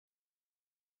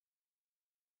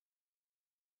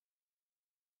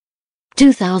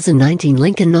2019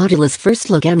 Lincoln Nautilus First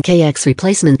Look MKX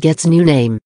replacement gets new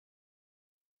name.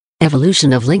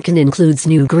 Evolution of Lincoln includes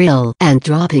new grille and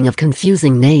dropping of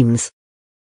confusing names.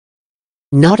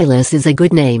 Nautilus is a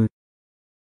good name.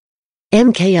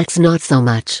 MKX not so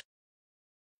much.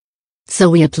 So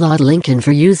we applaud Lincoln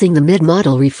for using the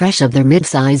mid-model refresh of their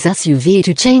midsize SUV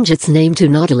to change its name to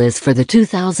Nautilus for the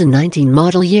 2019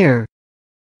 model year.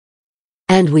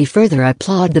 And we further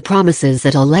applaud the promises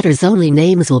that all letters-only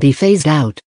names will be phased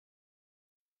out.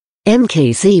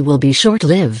 MKC will be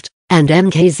short-lived, and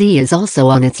MKZ is also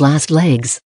on its last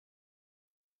legs.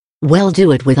 We'll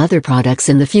do it with other products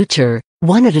in the future,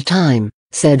 one at a time,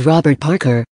 said Robert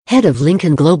Parker, head of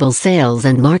Lincoln Global Sales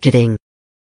and Marketing.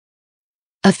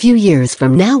 A few years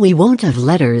from now we won't have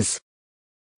letters.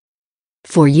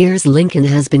 For years Lincoln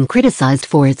has been criticized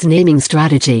for its naming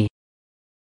strategy.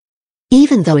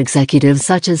 Even though executives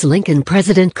such as Lincoln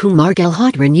President Kumar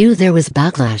Galhotra knew there was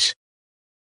backlash.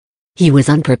 He was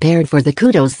unprepared for the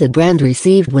kudos the brand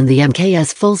received when the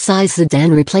MKS full-size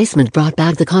sedan replacement brought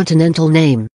back the Continental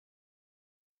name.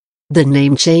 The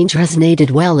name change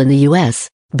resonated well in the US,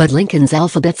 but Lincoln's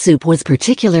alphabet soup was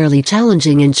particularly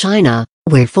challenging in China,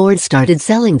 where Ford started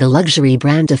selling the luxury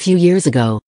brand a few years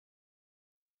ago.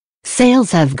 Sales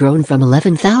have grown from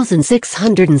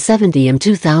 11,670 in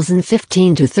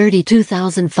 2015 to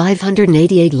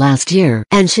 32,588 last year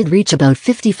and should reach about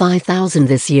 55,000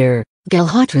 this year,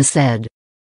 Galhotra said.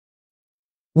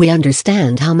 We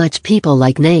understand how much people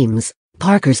like names,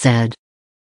 Parker said.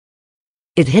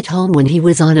 It hit home when he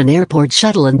was on an airport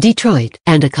shuttle in Detroit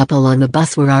and a couple on the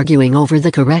bus were arguing over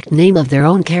the correct name of their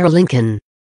own car Lincoln.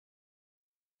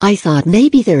 I thought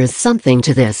maybe there is something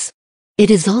to this. It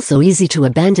is also easy to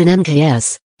abandon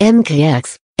MKS,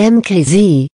 MKX,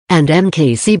 MKZ, and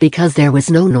MKC because there was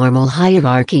no normal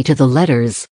hierarchy to the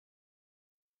letters.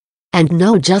 And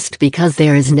no, just because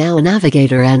there is now a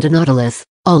Navigator and a Nautilus,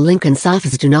 all Lincoln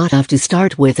SUVs do not have to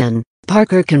start with an,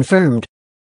 Parker confirmed.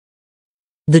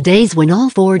 The days when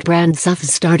all Ford brand SUVs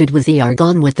started with E are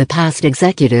gone with the past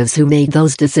executives who made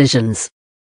those decisions.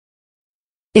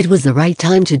 It was the right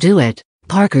time to do it,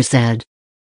 Parker said.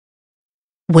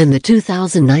 When the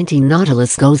 2019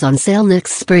 Nautilus goes on sale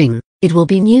next spring, it will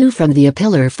be new from the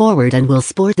A-pillar forward and will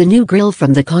sport the new grille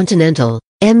from the Continental,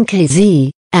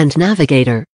 MKZ, and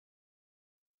Navigator.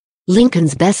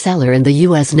 Lincoln's bestseller in the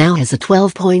US now has a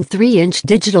 12.3-inch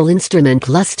digital instrument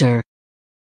cluster.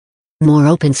 More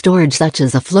open storage such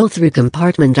as a flow-through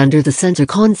compartment under the center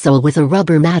console with a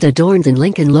rubber mat adorned in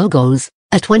Lincoln logos,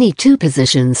 a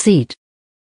 22-position seat,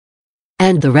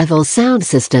 and the Revel sound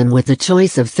system with the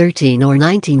choice of 13 or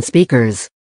 19 speakers.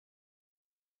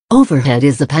 Overhead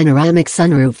is the panoramic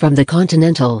sunroof from the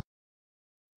Continental.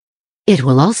 It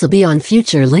will also be on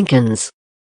future Lincolns.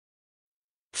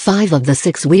 5 of the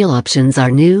 6 wheel options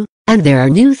are new, and there are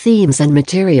new themes and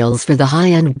materials for the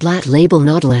high-end Black Label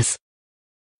Nautilus.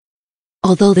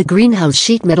 Although the greenhouse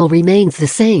sheet metal remains the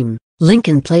same,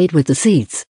 Lincoln played with the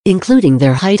seats, including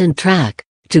their height and track,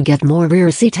 to get more rear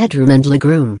seat headroom and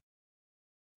legroom.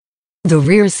 The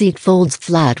rear seat folds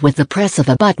flat with the press of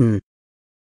a button.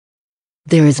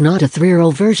 There is not a 3-row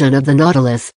version of the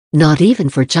Nautilus, not even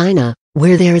for China,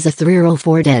 where there is a 3-row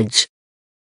Ford Edge.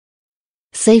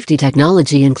 Safety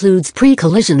technology includes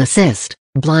pre-collision assist,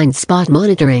 blind spot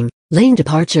monitoring, lane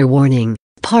departure warning,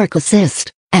 park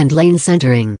assist, and lane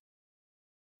centering.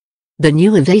 The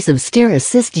new evasive steer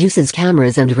assist uses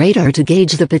cameras and radar to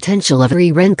gauge the potential of a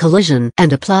rear-end collision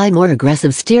and apply more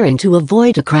aggressive steering to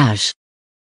avoid a crash.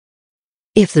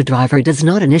 If the driver does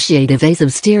not initiate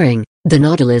evasive steering, the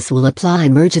Nautilus will apply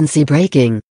emergency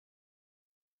braking.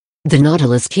 The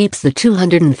Nautilus keeps the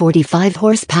 245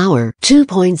 horsepower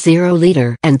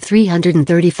 2.0-liter and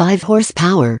 335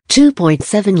 horsepower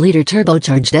 2.7-liter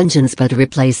turbocharged engines but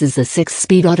replaces the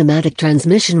 6-speed automatic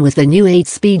transmission with the new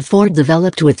 8-speed Ford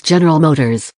developed with General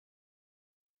Motors.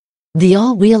 The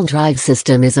all-wheel drive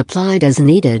system is applied as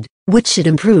needed, which should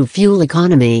improve fuel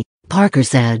economy, Parker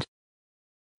said.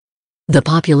 The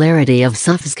popularity of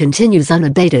SUVs continues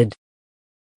unabated.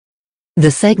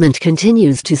 The segment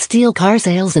continues to steal car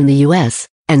sales in the US,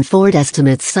 and Ford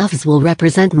estimates SUVs will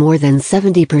represent more than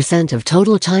 70% of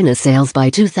total China sales by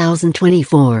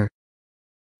 2024.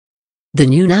 The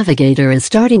new Navigator is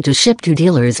starting to ship to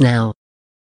dealers now.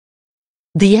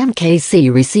 The MKC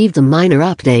received a minor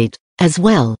update, as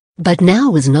well, but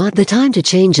now is not the time to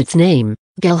change its name,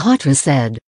 Galhotra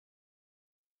said.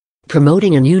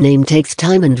 Promoting a new name takes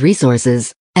time and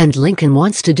resources, and Lincoln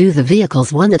wants to do the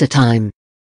vehicles one at a time.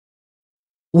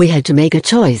 We had to make a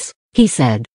choice, he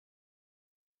said.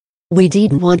 We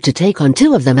didn't want to take on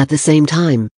 2 of them at the same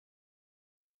time.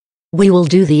 We will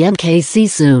do the MKC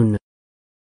soon.